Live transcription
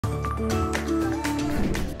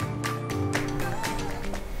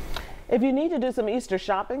If you need to do some Easter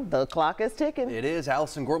shopping, the clock is ticking. It is.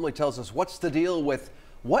 Allison Gormly tells us what's the deal with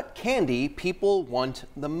what candy people want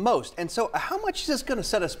the most. And so how much is this going to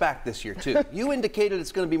set us back this year, too? You indicated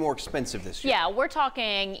it's going to be more expensive this year. Yeah, we're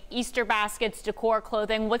talking Easter baskets, decor,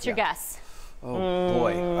 clothing. What's your guess? Oh,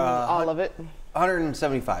 boy. All of it.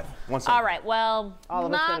 175. All right, well,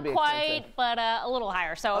 not quite, but a little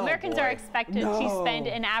higher. So Americans are expected to spend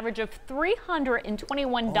an average of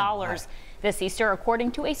 $321 this Easter,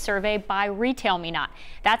 according to a survey by Retail Me Not.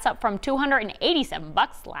 That's up from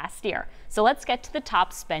 $287 last year. So let's get to the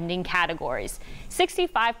top spending categories.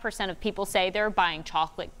 65% of people say they're buying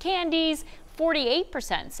chocolate candies,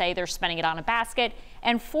 48% say they're spending it on a basket,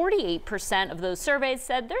 and 48% of those surveys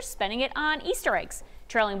said they're spending it on Easter eggs.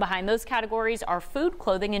 Trailing behind those categories are food,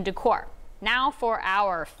 clothing, and decor. Now for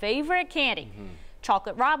our favorite candy.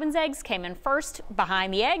 Chocolate robin's eggs came in first.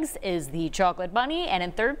 Behind the eggs is the chocolate bunny, and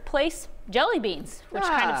in third place, jelly beans, which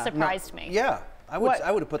kind of surprised me. Yeah, I would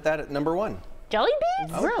have put that at number one. Jelly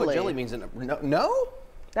beans? I would put jelly beans in. No?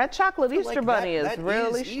 That chocolate Easter bunny is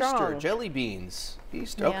really strong. Easter, jelly beans.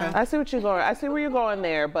 Easter, Yeah. okay. I see what you're going. I see where you're going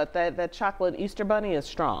there, but that chocolate Easter bunny is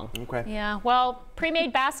strong. Okay. Yeah, well,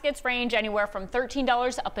 pre-made baskets range anywhere from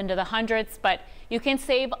 $13 up into the hundreds, but you can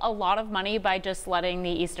save a lot of money by just letting the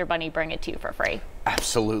Easter bunny bring it to you for free.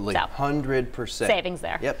 Absolutely, So, 100%. savings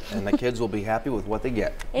there. Yep, and the kids will be happy with what they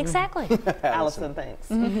get. Exactly. Allison, thanks.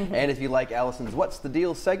 And if you like Allison's What's the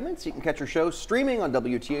Deal segments, you can catch her show streaming on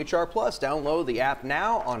WTHR Plus. Download the app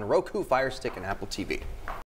now on Roku, Fire Stick, and Apple TV.